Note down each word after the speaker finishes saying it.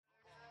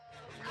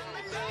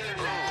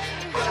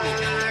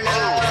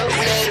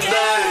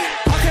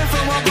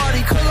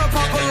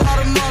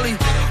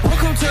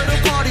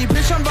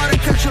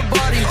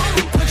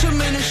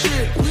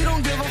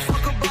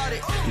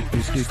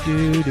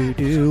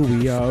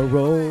We are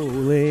rolling.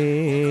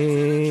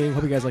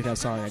 Hope you guys like that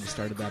song I just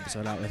started the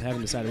episode out with. Haven't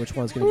decided which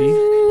one's going to be. I'm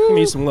going to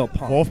use some Lil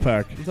Pump.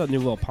 Wolfpack. There's a new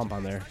Lil Pump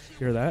on there. You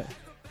hear that?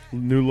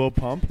 New Lil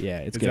Pump? Yeah,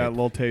 it's Is good. that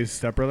Lil Tay's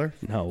stepbrother?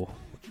 No.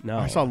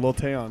 I saw Lil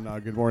Tay on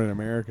Good Morning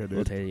America, dude.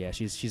 Lil Tay, yeah,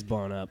 she's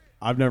blowing up.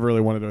 I've never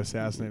really wanted to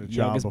assassinate a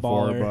child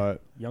before,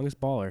 but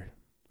youngest baller.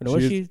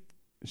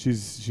 She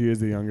is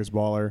the youngest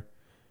baller.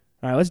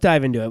 All right, let's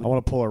dive into it. I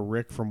want to pull a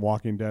Rick from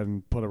Walking Dead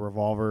and put a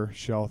revolver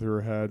shell through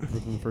her head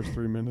within the first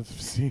 3 minutes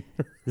of seeing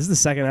her. This is the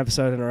second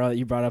episode in a row that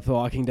you brought up The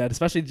Walking Dead,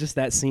 especially just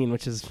that scene,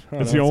 which is...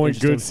 It's the only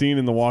good scene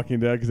in The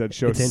Walking Dead because that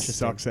show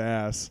sucks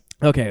ass.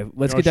 Okay,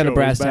 let's get down to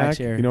brass tacks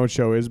here. You know what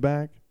show is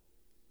back?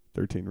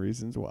 13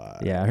 Reasons Why.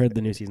 Yeah, I heard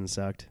the new season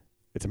sucked.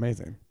 It's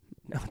amazing.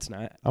 No, it's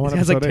not. It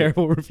has like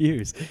terrible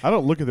reviews. I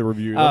don't look at the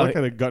reviews. I look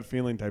at a gut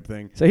feeling type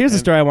thing. So here's the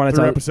story I want to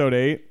tell. Episode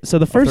 8. So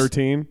the first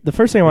 13. The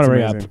first thing I want to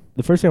bring up.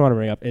 The first thing I want to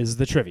bring up is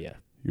the trivia.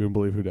 You wouldn't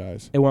believe who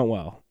dies. It went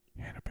well.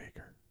 Hannah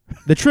Baker.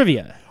 The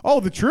trivia.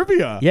 Oh, the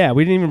trivia. Yeah,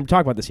 we didn't even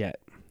talk about this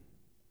yet.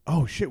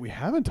 Oh shit, we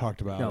haven't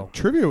talked about it.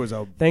 Trivia was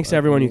a. Thanks to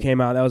everyone who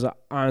came out. That was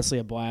honestly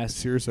a blast.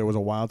 Seriously, it was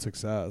a wild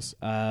success.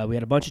 We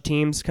had a bunch of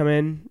teams come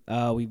in.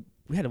 We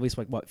had at least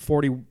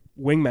 40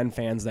 Wingmen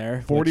fans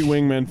there. 40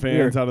 Wingmen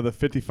fans out of the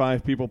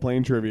 55 people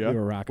playing trivia,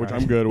 which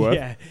I'm good with.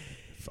 Yeah.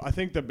 I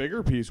think the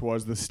bigger piece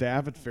was the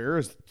staff at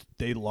Ferris.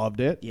 They loved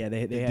it. Yeah,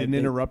 they didn't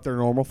interrupt their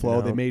normal flow.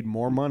 No. They made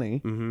more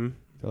money. Mm-hmm.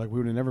 They're like, we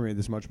would have never made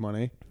this much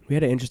money. We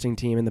had an interesting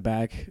team in the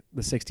back,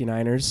 the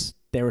 69ers.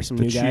 There were some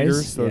new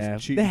cheaters,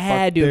 guys. Yeah. They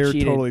had to have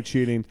cheated. They're totally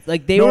cheating.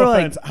 Like they were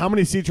offense. How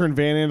many seats are in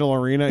Van Andel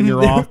Arena and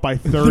you're off by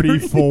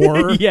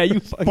 34? Yeah,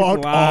 you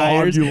fucking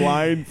liars. You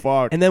lying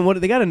fuck. And then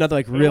they got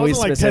another really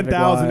specific. It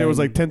wasn't like 10,000. It was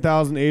like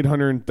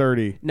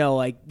 10,830. No,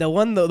 like the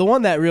one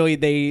that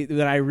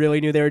I really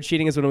knew they were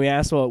cheating is when we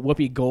asked what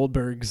Whoopi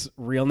Goldberg's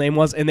real name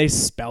was, and they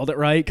spelled it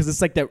right because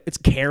it's like it's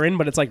Karen,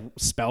 but it's like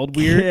spelled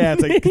weird. Yeah,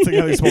 it's like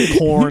how they spell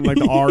corn, like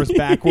the R's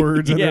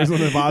backwards, and there's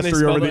an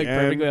apostrophe over the end.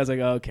 Perfectly. I was like,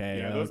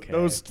 okay,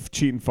 those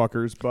cheating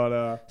fuckers.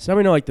 But so let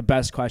me know, like the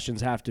best questions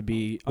have to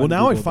be. Well,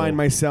 now I find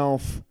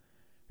myself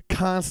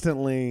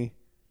constantly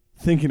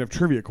thinking of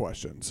trivia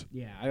questions.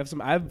 Yeah,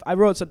 I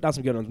wrote down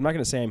some good ones. I'm not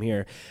going to say them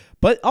here,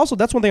 but also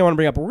that's one thing I want to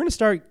bring up. We're going to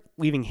start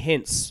leaving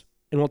hints,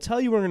 and we'll tell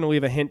you we're going to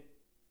leave a hint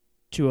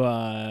to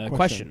a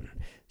question.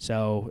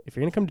 So if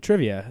you're going to come to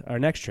trivia, our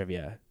next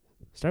trivia,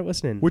 start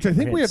listening. Which I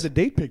think we have the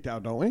date picked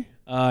out, don't we?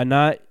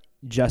 Not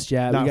just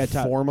yet. Not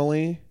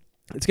formally.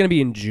 It's going to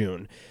be in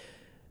June.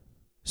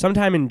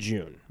 Sometime in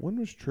June. When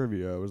was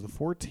trivia? It was the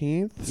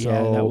 14th?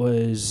 Yeah, that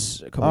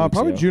was a couple weeks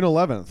probably ago. June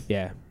 11th.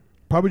 Yeah.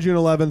 Probably June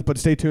 11th, but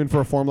stay tuned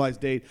for a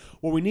formalized date.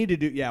 What we need to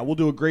do, we'll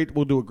do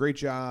a great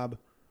job.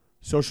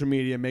 Social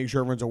media, make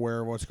sure everyone's aware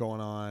of what's going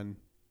on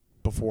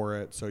before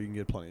it so you can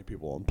get plenty of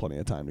people and plenty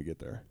of time to get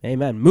there.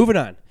 Amen. Moving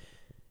on.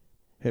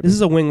 This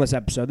is a wingless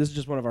episode. This is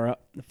just one of our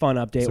fun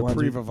update ones. It's a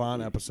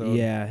pre-Vivant episode.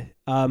 Yeah.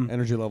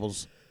 Energy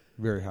levels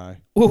very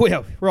high. Well,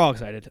 yeah, we're all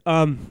excited.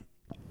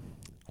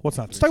 Let's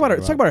talk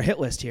about our hit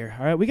list here.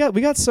 All right, we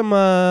got some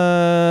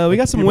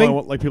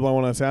wings. Like people I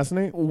want to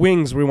assassinate.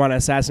 Wings we want to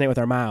assassinate with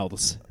our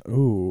mouths.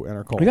 Ooh, and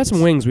our colons. We got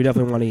some wings we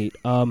definitely want to eat.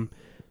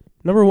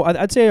 Number one,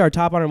 I'd say our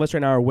top on our list right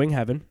now are Wing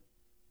Heaven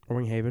or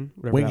Wing Haven.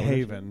 Wing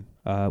Haven.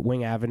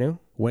 Wing Avenue.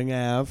 Wing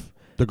Ave.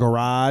 The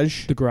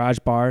Garage. The Garage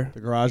Bar.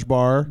 The Garage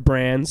Bar.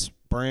 Brands.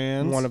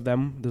 One of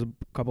them. There's a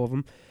couple of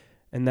them.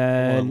 And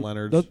then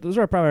Leonard's. Those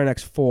are probably our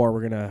next four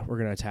we're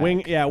gonna attack.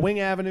 Wing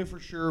Avenue for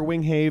sure.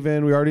 Wing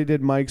Haven. We already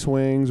did Mike's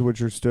Wings,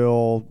 which are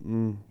still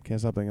can't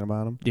stop thinking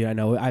about them. Dude, I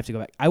know. I have to go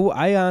back.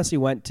 I honestly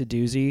went to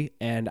Doozy,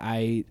 and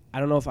I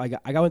don't know if I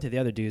went to the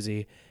other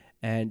Doozy,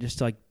 and just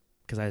like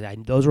because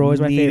those were always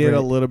my favorite. Needed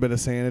a little bit of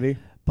sanity,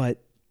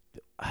 but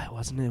it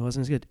wasn't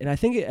as good. And I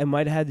think it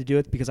might have had to do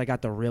with because I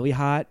got the really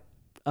hot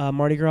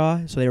Mardi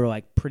Gras, so they were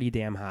like pretty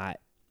damn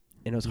hot.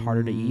 And it was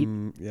harder to eat.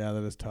 Yeah,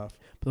 that is tough.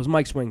 But those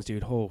Mike's Wings,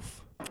 dude,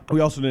 We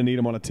also didn't eat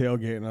them on a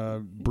tailgate in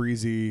a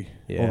breezy,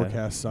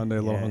 overcast Sunday,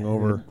 a little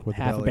hungover with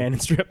half the belly.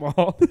 Abandoned strip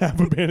mall. Half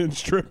abandoned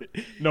strip.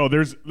 No,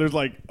 there's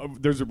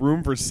a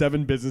room for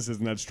 7 businesses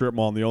in that strip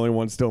mall, and the only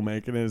one still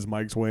making it is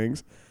Mike's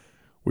Wings,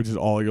 which is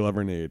all you'll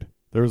ever need.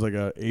 There was like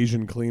a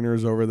Asian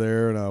cleaners over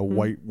there and a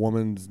white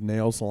woman's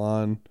nail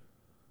salon.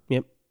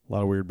 Yep. A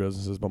lot of weird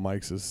businesses, but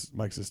Mike's is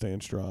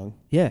staying strong.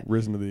 Yeah.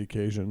 Risen to the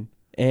occasion.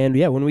 And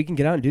yeah, when we can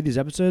get out and do these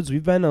episodes,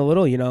 we've been a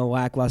little,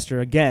 lackluster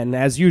again,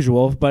 as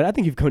usual. But I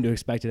think you've come to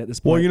expect it at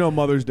this point. Well,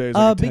 Mother's Day is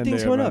like a 10-day big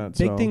things coming event, up.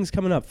 Big things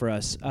coming up for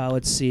us.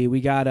 Let's see.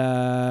 We got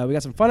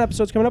some fun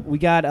episodes coming up. We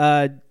got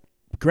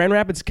Grand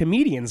Rapids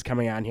comedians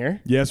coming on here.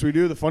 Yes, we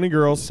do. The funny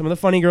girls. Some of the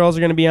funny girls are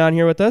going to be on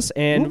here with us,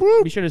 and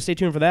be sure to stay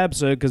tuned for that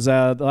episode because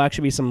there'll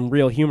actually be some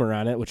real humor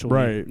on it, which will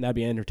that'd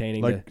be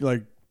entertaining.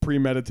 Like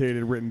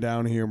premeditated, written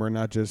down humor,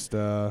 not just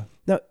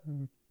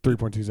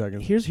 3.2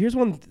 seconds. Here's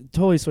one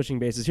totally switching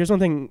bases. Here's one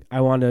thing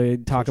I want to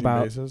talk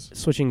about.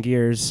 Switching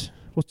gears.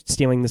 Well,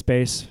 stealing the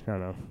space. I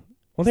don't know.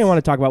 One thing I want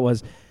to talk about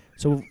was,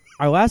 so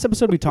our last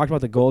episode we talked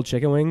about the gold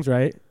chicken wings,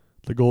 right?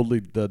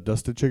 The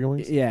dusted chicken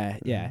wings?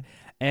 Yeah.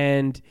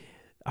 And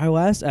Our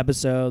last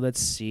episode, let's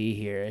see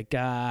here. It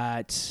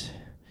got...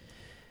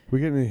 We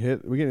get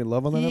any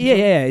love on that episode?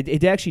 Yeah.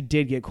 It actually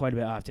did get quite a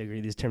bit. I have to agree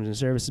with these terms and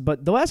services.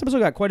 But the last episode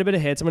got quite a bit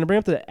of hits. I'm going to bring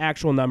up the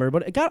actual number,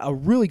 but it got a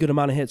really good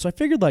amount of hits. So I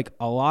figured like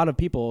a lot of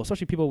people,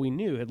 especially people we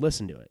knew, had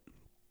listened to it.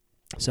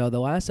 So the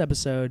last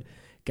episode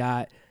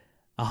got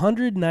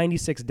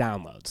 196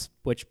 downloads,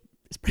 which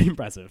is pretty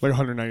impressive. Like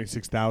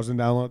 196,000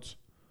 downloads?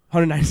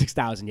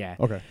 196,000, yeah.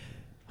 Okay.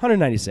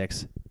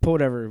 196. Put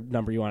whatever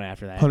number you want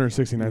after that.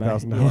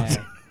 169,000 downloads.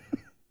 Yeah.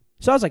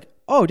 So I was like,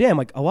 oh, damn,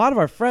 like a lot of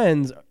our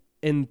friends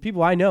and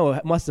people I know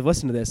must have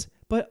listened to this,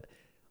 but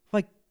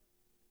like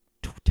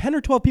 10 or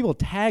 12 people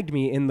tagged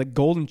me in the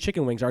Golden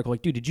Chicken Wings article.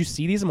 Like, dude, did you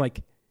see these? I'm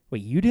like,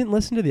 wait, you didn't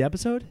listen to the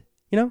episode?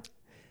 You know?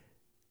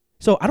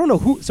 So I don't know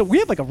who. So we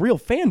have like a real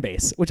fan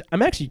base, which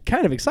I'm actually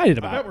kind of excited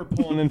about. I bet we're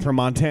pulling in from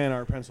Montana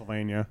or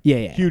Pennsylvania.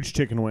 Yeah. Huge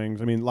chicken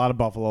wings. I mean, a lot of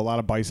buffalo, a lot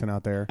of bison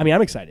out there. I mean,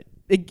 I'm excited.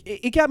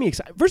 It got me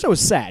excited. First, I was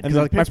sad because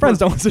like my friends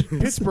don't listen to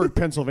this. Pittsburgh,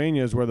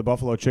 Pennsylvania is where the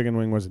buffalo chicken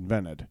wing was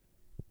invented.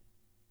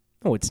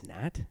 Oh, it's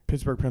not?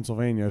 Pittsburgh,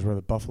 Pennsylvania is where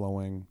the buffalo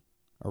wing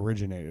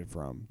originated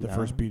from. The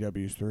first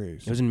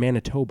BW's3s. It was in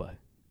Manitoba.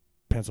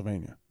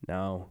 Pennsylvania.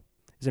 No.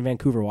 It was in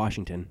Vancouver,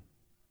 Washington.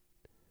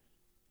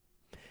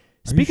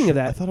 Speaking of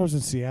that... I thought it was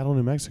in Seattle,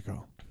 New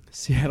Mexico.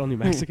 Seattle, New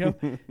Mexico?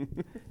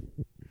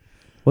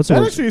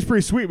 That actually is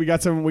pretty sweet. We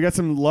got some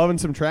love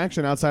and some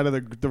traction outside of the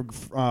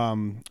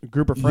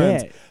group of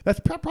friends. Yeah. That's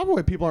probably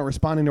why people aren't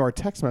responding to our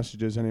text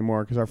messages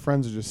anymore because our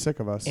friends are just sick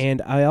of us.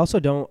 And I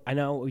also don't. I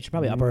know we should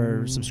probably up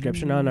our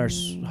subscription on our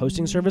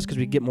hosting service because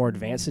we get more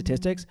advanced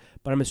statistics.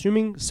 But I'm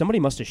assuming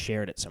somebody must have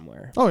shared it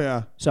somewhere. Oh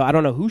yeah. So I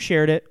don't know who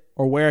shared it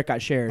or where it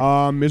got shared.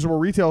 Miserable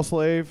Retail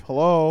Slave.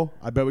 Hello.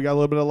 I bet we got a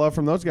little bit of love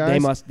from those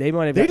guys. They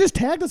might have. They just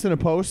tagged us in a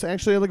post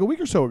actually like a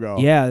week or so ago.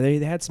 Yeah, they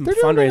had some They're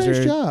doing a fundraiser.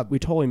 nice job. We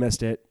totally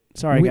missed it.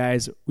 Sorry,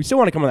 guys. We still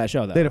want to come on that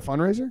show, though. They had a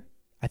fundraiser?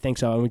 I think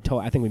so. And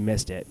I think we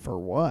missed it. For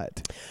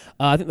what?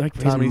 I think like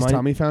Tommy's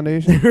Tommy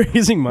Foundation? They're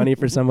raising money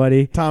for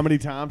somebody. Tommy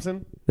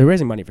Thompson? They're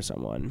raising money for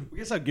someone. We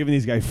guess I'm giving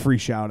these guys free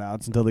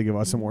shout-outs until they give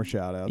us some more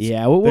shout-outs.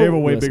 Yeah. They have a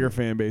way bigger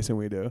fan base than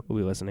we do. We'll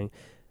be listening.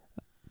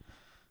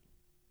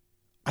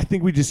 I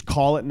think we just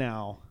call it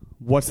now.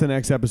 What's the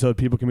next episode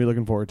people can be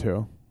looking forward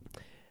to?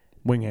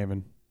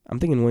 Winghaven. I'm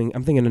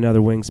thinking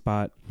another wing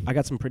spot. I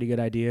got some pretty good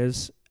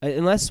ideas.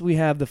 Unless we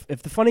have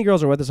if the funny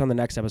girls are with us on the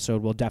next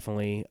episode, we'll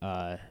definitely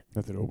have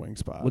to do a wing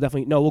spot.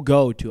 We'll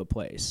go to a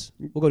place.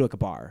 We'll go to like a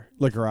bar.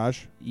 Like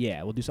Garage?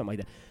 Yeah, we'll do something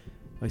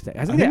like that.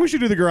 I think we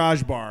should do the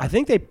Garage Bar. I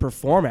think they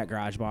perform at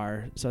Garage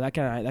Bar, so that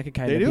could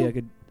kind of be a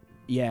good.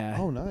 Yeah.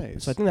 Oh,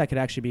 nice. So I think that could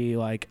actually be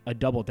like a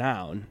double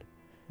down.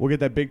 We'll get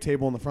that big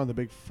table in the front, the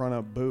big front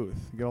up booth.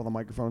 Get all the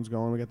microphones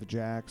going. We got the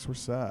jacks. We're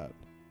set.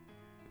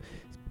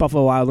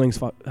 Buffalo Wild Wings.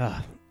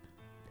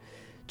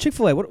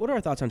 Chick-fil-A. What are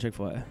our thoughts on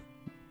Chick-fil-A?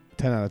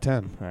 10 out of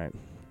 10. All right.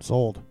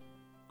 Sold.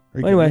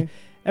 Anyway,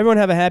 everyone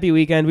have a happy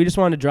weekend. We just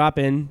wanted to drop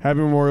in. Happy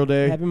Memorial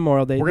Day. Happy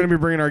Memorial Day. We're going to be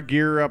bringing our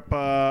gear up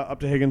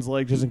to Higgins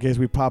Lake just in case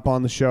we pop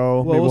on the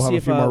show. Well, Maybe we'll have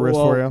a few more wrists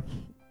for you.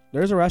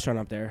 There's a restaurant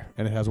up there.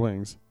 And it has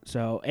wings.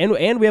 So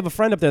and we have a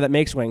friend up there that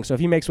makes wings. So if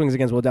he makes wings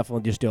again, we'll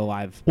definitely just do a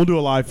live. We'll do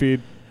a live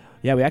feed.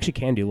 Yeah, we actually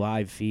can do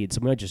live feeds.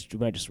 So we might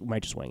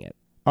just wing it.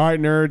 All right,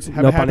 nerds.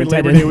 Have No a happy pun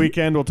Labor intended. Day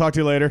weekend. We'll talk to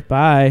you later.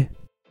 Bye.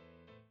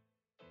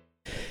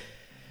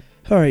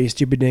 All right, you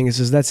stupid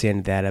dinguses. That's the end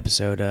of that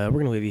episode. We're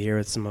going to leave you here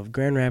with some of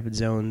Grand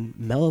Rapids' own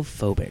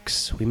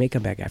Mellophobics. We may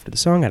come back after the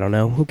song. I don't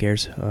know. Who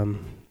cares?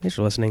 Thanks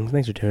for listening.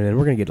 Thanks for tuning in.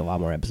 We're going to get a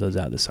lot more episodes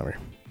out this summer.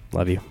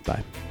 Love you.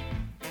 Bye.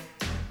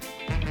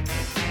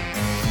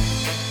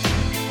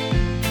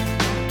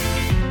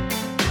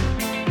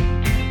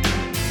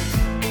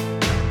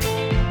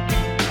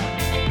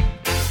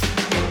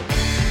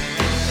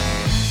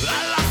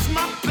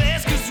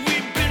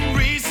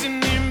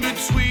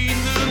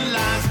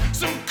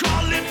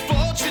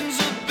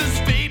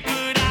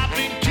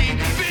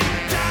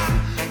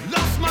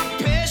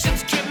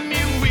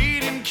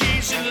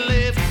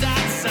 Left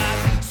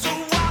outside, so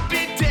I'll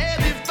be dead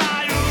if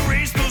I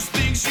erase those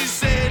things she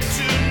said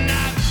to me.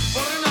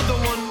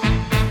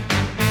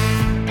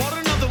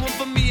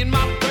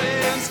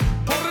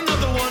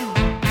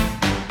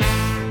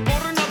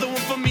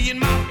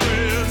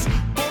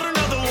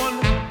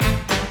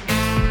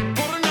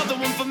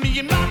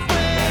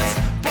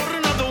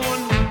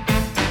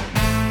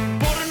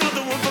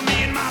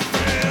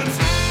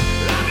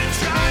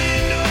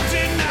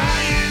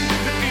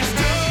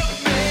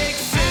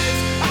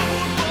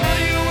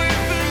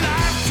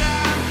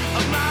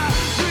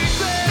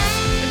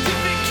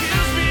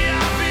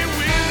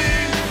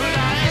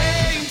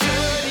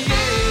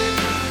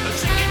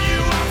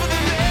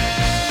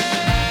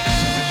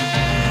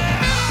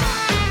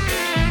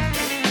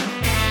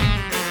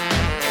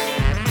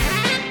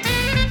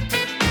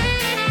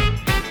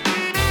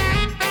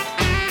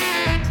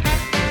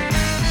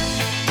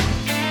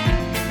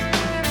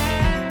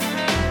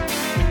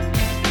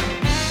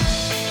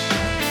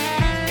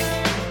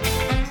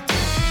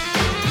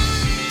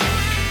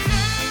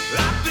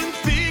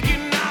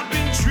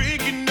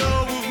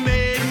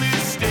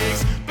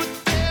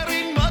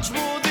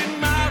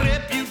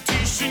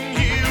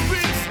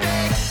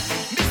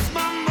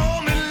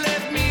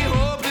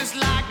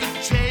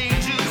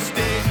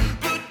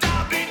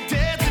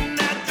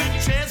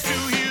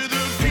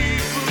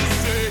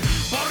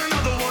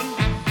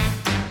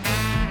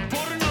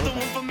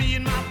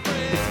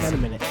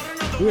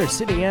 We are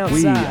sitting We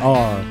outside.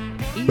 are.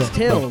 East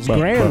Hills,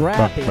 Grand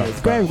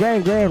Rapids. Grand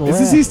Is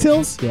this East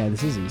Hills? Yeah,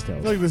 this is East I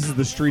Hills. feel like this is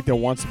the street that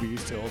wants to be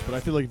East Hills, but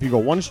I feel like if you go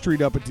one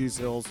street up, it's East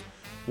Hills.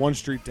 One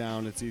street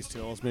down, it's East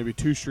Hills. Maybe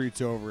two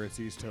streets over, it's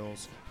East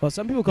Hills. Well,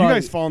 some people You call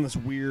guys it. fall in this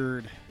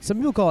weird. Some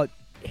people call it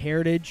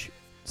Heritage.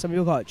 Some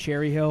people call it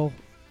Cherry Hill.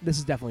 This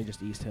is definitely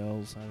just East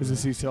Hills. I don't Is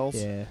this know. East Hills?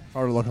 Yeah, If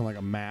I were looking like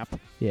a map,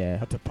 yeah,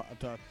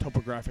 a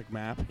topographic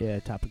map. yeah.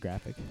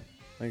 Topographic.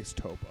 I think it's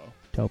topo.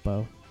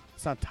 Topo.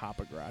 It's not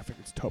topographic,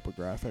 it's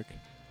topographic.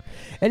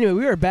 Anyway,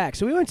 we were back,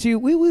 so we went to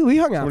we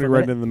hung out Somebody for a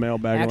write minute. in the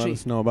mailbag and Actually- let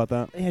us know about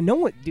that. Yeah, no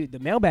one, dude. The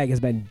mailbag has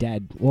been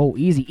dead. Whoa,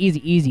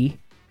 easy.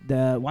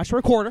 Watch the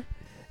recorder.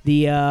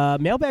 The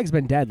mailbag's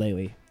been dead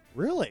lately.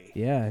 Really?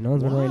 Yeah, no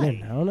one's been writing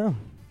in. Why? I don't know.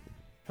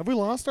 Have we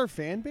lost our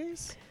fan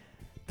base?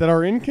 Did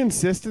our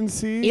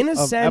inconsistency In a of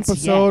sense,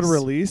 episode yes.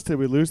 release, did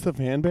we lose the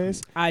fan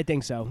base? I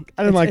think so.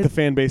 I didn't like the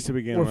fan base to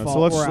begin We're with. fault. So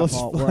let's we're at let's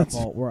fault. We're at let's,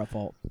 fault. We're at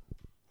fault.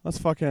 let's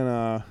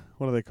fucking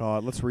what do they call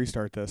it? Let's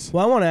restart this.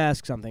 Well, I want to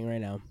ask something right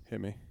now. Hit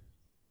me.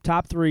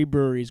 Top 3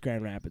 breweries,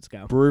 Grand Rapids.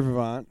 Go. Brewery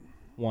Vivant.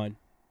 1.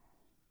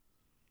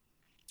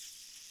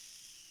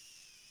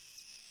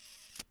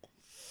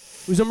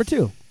 Who's number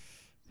 2?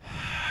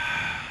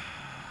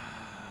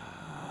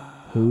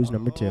 Who's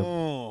number 2?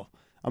 Oh,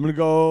 I'm gonna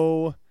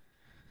go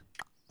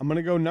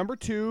number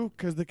 2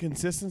 because the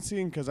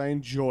consistency and because I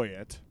enjoy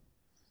it.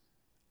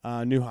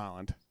 New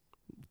Holland.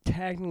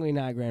 Technically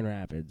not Grand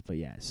Rapids, but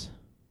yes.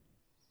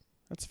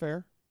 That's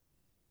fair.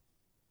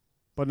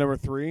 But number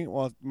 3,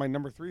 well, my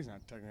number 3 is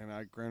not technically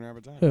not Grand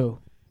Rapids either. Who?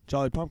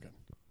 Jolly Pumpkin.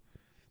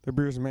 Their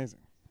beer is amazing.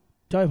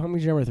 Jolly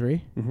Pumpkin's number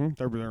 3? Mm-hmm.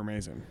 They're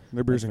amazing.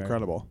 Their beer is That's fair.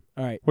 incredible.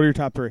 All right. What are your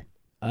top 3?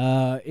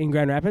 In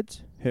Grand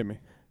Rapids, Hit me.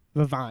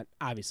 Vivant,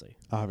 obviously,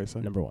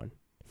 Obviously. number 1.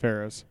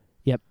 Ferris.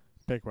 Yep.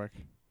 Pickwick.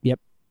 Yep.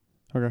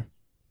 Okay.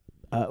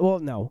 Well,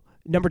 no.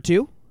 Number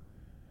 2?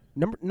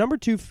 Number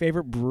 2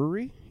 favorite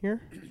brewery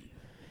here?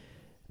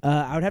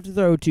 I would have to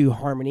throw to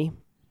Harmony.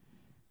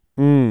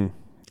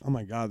 Oh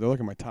my God, they're like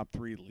in my top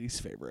 3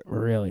 least favorite.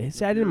 Really?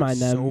 See, I Their didn't beer mind is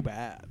them. So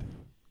bad.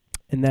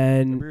 And Their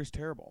then, beer is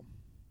terrible.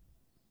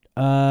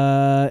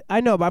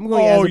 I know, but I'm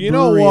going Oh, as a you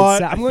know brewery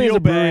what? I'm I going as feel a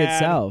brewery bad.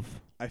 itself.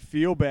 I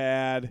feel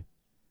bad.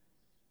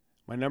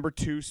 My number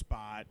 2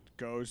 spot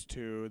goes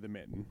to the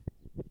Mitten.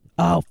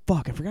 Oh,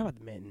 fuck. I forgot about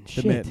the Mitten.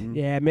 Shit. Mitten.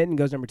 Yeah, Mitten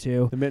goes number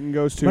 2. The Mitten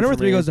goes to My number for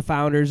 3 me. goes to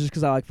Founders just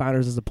because I like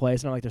Founders as a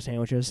place and I like their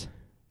sandwiches.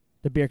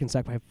 The beer can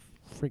suck my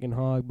freaking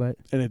hog, but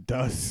And it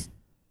does.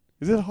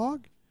 Is it a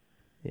hog?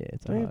 yeah,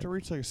 it's Do a you hog. have to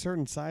reach like a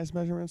certain size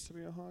measurements to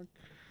be a hog?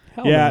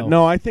 Hell Yeah,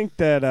 no, I think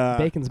that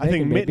Bacon's I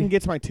think bacon, Mitten baby.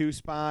 gets my 2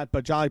 spot,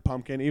 but Jolly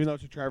Pumpkin, even though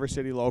it's a Traverse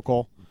City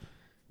local,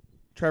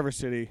 Traverse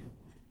City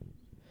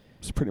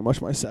is pretty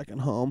much my second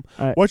home.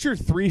 All right. What's your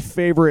 3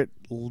 favorite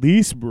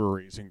least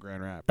breweries in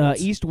Grand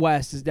Rapids? East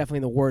West is definitely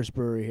the worst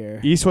brewery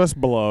here. East West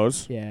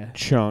Blows, Yeah.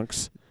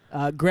 Chunks,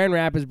 Grand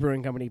Rapids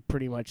Brewing Company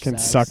pretty much can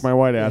sucks. suck my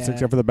white ass Yeah.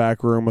 except for the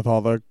back room with all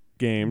the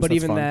games. But That's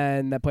even fun.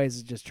 then, that place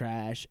is just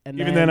trash. And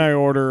Even then, I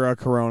order a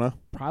Corona.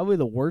 probably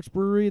the worst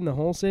brewery in the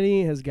whole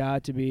city has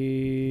got to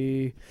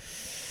be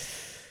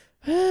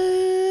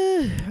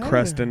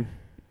Creston.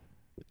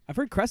 I've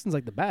heard Creston's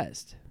like the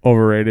best.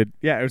 Overrated.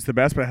 Yeah, it was the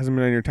best, but it hasn't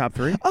been in your top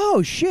 3.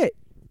 Oh shit,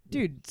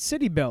 dude!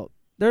 City Built.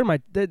 They're my.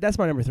 That's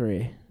my number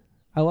 3.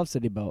 I love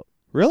City Built.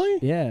 Really?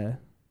 Yeah,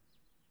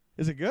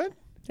 Is it good?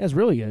 that's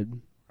really good.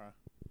 Okay.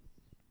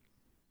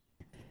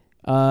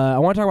 I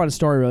want to talk about a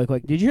story really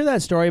quick. Did you hear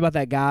that story about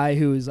that guy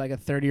who was like a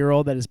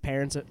 30-year-old that his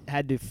parents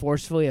had to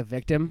forcefully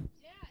evict him?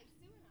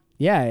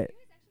 Yeah.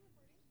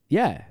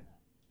 Yeah.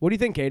 What do you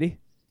think, Katie?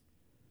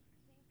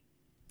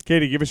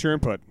 Katie, give us your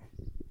input.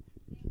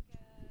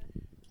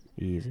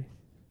 Easy.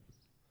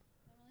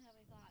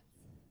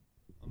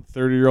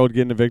 30-year-old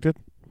getting evicted?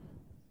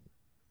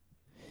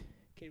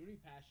 Katie, what are you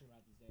passionate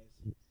about these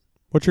days?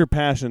 What's your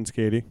passions,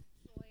 Katie?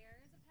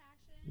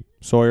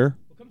 Sawyer?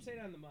 Well, come say it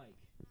on the mic.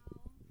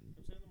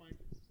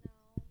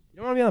 You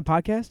don't want to be on the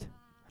podcast?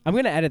 I'm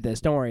going to edit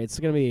this. Don't worry. It's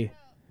going to be...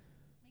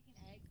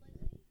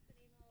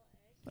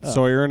 Oh.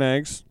 Sawyer and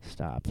eggs.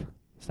 Stop.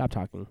 Stop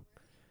talking.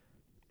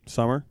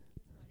 Summer?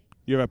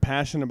 You have a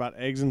passion about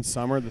eggs in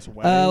summer this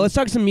wedding? Let's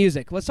talk some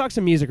music. Let's talk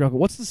some music real quick.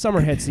 What's the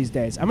summer hits these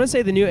days? I'm going to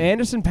say the new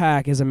Anderson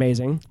 .Paak is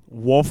amazing.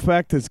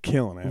 Wolfpack is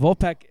killing it.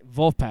 Wolfpack.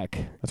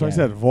 That's what I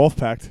said.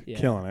 Wolfpack, Yeah.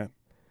 killing it.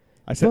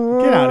 I said,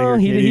 get out of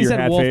here, Katie, He your said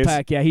hat Wolfpack.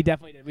 face. Yeah, he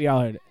definitely did. We all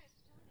heard it.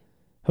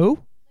 Who?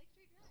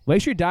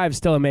 Lake Street Dive is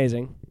still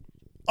amazing.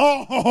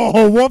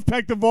 Oh,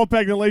 Wolfpack to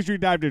Wolfpack to Lake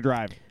Street Dive to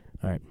Drive.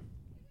 All right.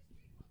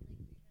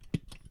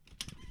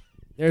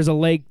 There's a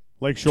Lake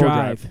Shore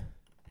Drive. Drive.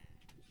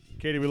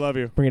 Katie, we love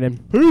you. Bring it in.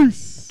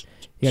 Peace.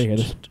 You gotta hear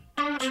this.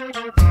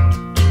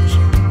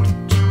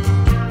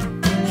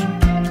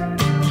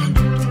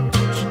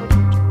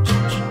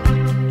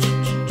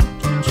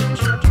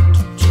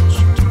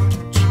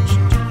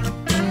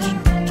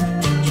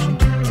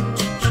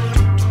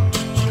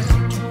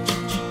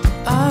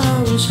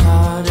 I was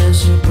hot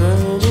as a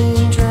burning